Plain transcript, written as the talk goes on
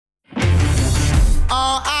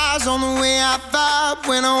All eyes on the way I vibe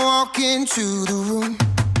when I walk into the room.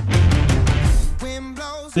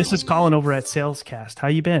 This is Colin over at Salescast. How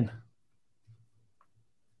you been?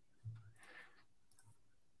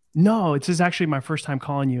 No, this is actually my first time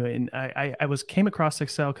calling you, and I came across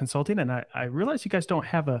Excel Consulting, and I realized you guys don't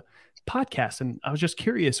have a podcast, and I was just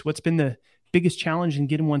curious, what's been the biggest challenge in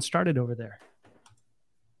getting one started over there?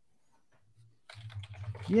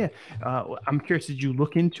 Yeah, I'm curious. Did you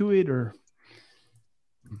look into it, or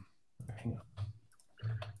hang on,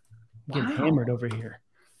 I'm getting hammered over here?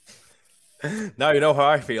 Now you know how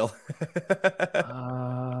I feel.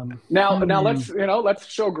 Now let's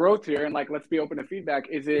show growth here and let's be open to feedback.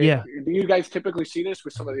 Is it? Yeah. Do you guys typically see this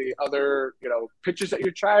with some of the other pitches that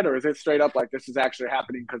you tried, or is it straight up like this is actually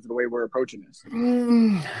happening because of the way we're approaching this?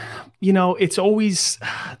 It's always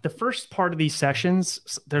the first part of these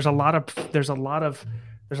sessions. There's a lot of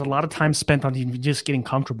time spent on just getting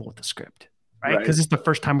comfortable with the script, right? Because it's the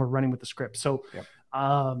first time we're running with the script. So, yep.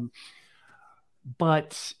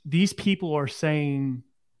 But these people are saying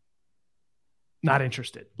not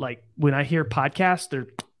interested. Like when I hear podcasts,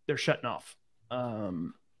 they're shutting off.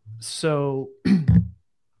 So,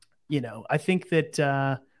 I think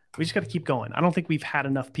that we just got to keep going. I don't think we've had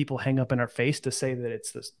enough people hang up in our face to say that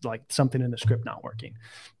it's this, like something in the script not working.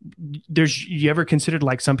 You ever considered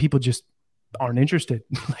like some people just aren't interested?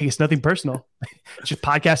 Like it's nothing personal. It's just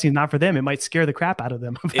podcasting is not for them. It might scare the crap out of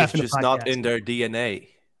them. It's just not in their DNA.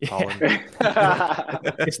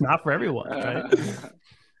 It's not for everyone, right?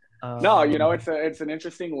 No, it's an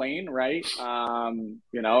interesting lane, right? And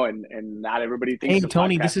not everybody thinks. Hey,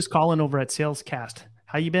 Tony, this is Colin over at Salescast.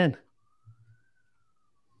 How you been?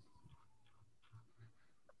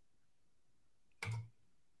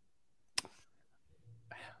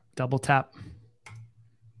 Double tap.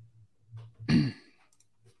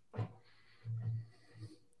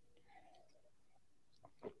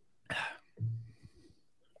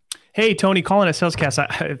 Hey, Tony, calling at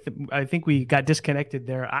Salescast. I think we got disconnected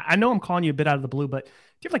there. I know I'm calling you a bit out of the blue, but do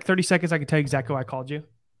you have like 30 seconds I can tell you exactly why I called you?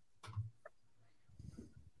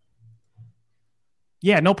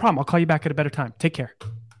 Yeah, no problem. I'll call you back at a better time. Take care.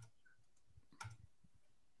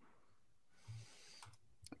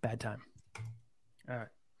 Bad time. All right.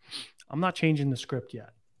 I'm not changing the script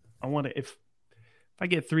yet. I want to, if I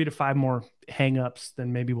get 3 to 5 more hang-ups,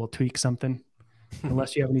 then maybe we'll tweak something.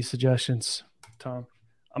 Unless you have any suggestions, Tom.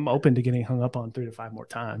 I'm open to getting hung up on 3 to 5 more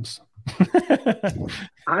times.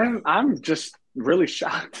 I'm just really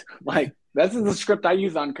shocked. Like this is the script I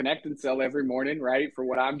use on Connect and Sell every morning, right? For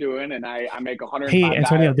what I'm doing, and I make 105. Hey,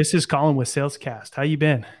 Antonio, this is Colin with Salescast. How you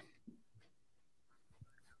been?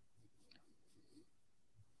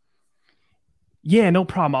 Yeah, no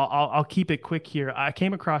problem. I'll keep it quick here. I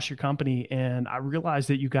came across your company and I realized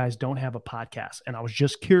that you guys don't have a podcast, and I was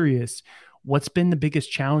just curious, what's been the biggest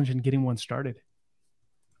challenge in getting one started?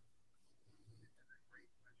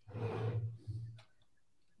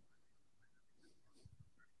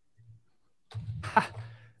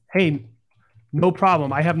 Hey, no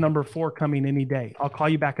problem. I have number 4 coming any day. I'll call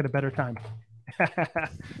you back at a better time.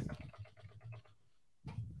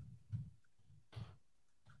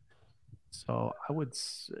 So I would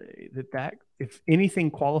say that if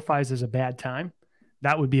anything qualifies as a bad time,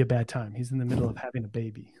 that would be a bad time. He's in the middle of having a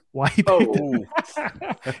baby. Why?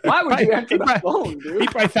 Why would you answer the phone, dude? He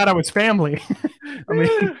probably thought I was family. I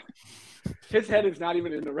mean, his head is not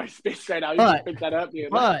even in the right space right now. You can pick that up.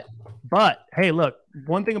 But hey, look,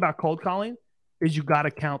 one thing about cold calling is you got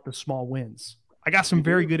to count the small wins. I got some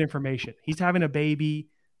very good information. He's having a baby.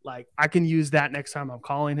 Like I can use that next time I'm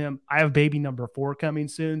calling him. I have baby number 4 coming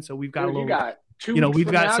soon. So we've got a little, you got 2 weeks we've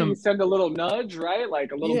from got now, some, you send a little nudge, right?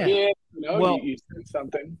 Like a little gift, you send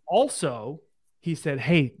something. Also, he said,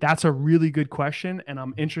 hey, that's a really good question, and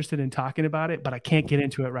I'm interested in talking about it, but I can't get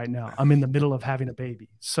into it right now. I'm in the middle of having a baby.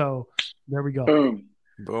 So there we go. Boom.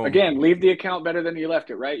 Again, leave the account better than you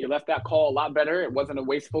left it, right? You left that call a lot better. It wasn't a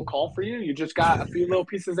wasteful call for you. You just got a few little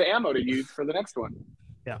pieces of ammo to use for the next one.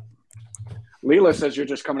 Yeah. Leela says you're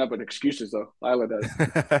just coming up with excuses, though. Lila does.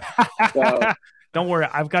 So, don't worry.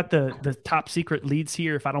 I've got the top secret leads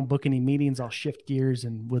here. If I don't book any meetings, I'll shift gears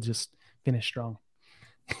and we'll just finish strong.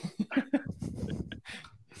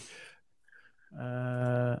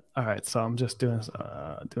 All right. So I'm just doing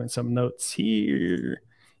some notes here.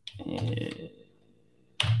 And,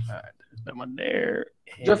 all right. There's that one there.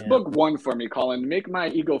 And just book one for me, Colin. Make my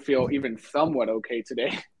ego feel even somewhat okay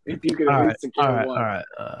today. If you could at least secure one. All right.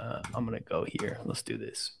 I'm going to go here. Let's do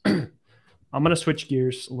this. I'm going to switch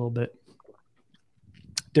gears a little bit.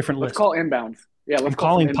 Different list. Let's call inbounds. Yeah, I'm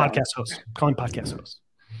calling podcast hosts. Calling podcast hosts.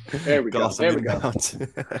 There we go. There we go.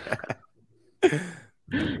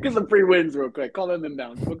 Get some free wins real quick. Call them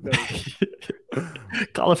down. Book those.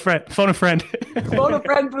 Call a friend. Phone a friend. Phone a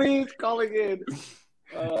friend, please. Calling in.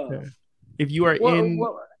 If you are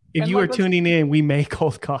if you are tuning in, we may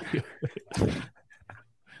cold call you.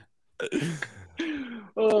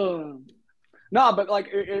 No, but like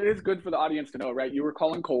it is good for the audience to know, right? You were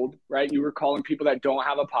calling cold, right? You were calling people that don't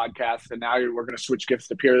have a podcast, and now we're going to switch gifts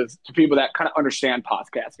to people that kind of understand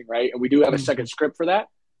podcasting, right? And we do have a second script for that.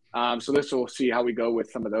 So this will see how we go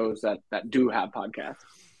with some of those that do have podcasts.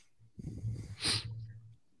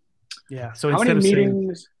 Yeah. So how instead many of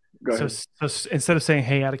meetings? So instead of saying,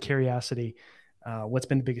 "Hey, out of curiosity, what's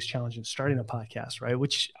been the biggest challenge in starting a podcast?" Right?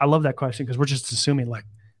 Which I love that question because we're just assuming like,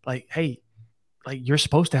 hey, like you're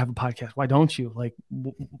supposed to have a podcast. Why don't you? Like,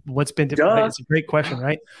 what's been different? Like, it's a great question,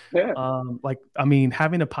 right? Yeah. Like, I mean,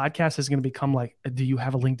 having a podcast is going to become like, do you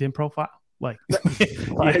have a LinkedIn profile? Like,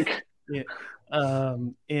 yeah.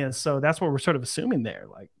 And so that's what we're sort of assuming there.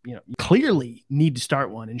 Like, you clearly need to start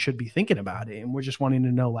one and should be thinking about it. And we're just wanting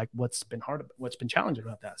to know like what's been hard, what's been challenging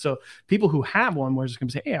about that. So people who have one, we're just going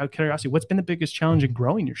to say, hey, out of curiosity, what's been the biggest challenge in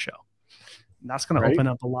growing your show? And that's going to open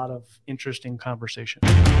up a lot of interesting conversation.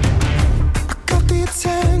 Got the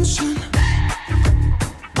attention.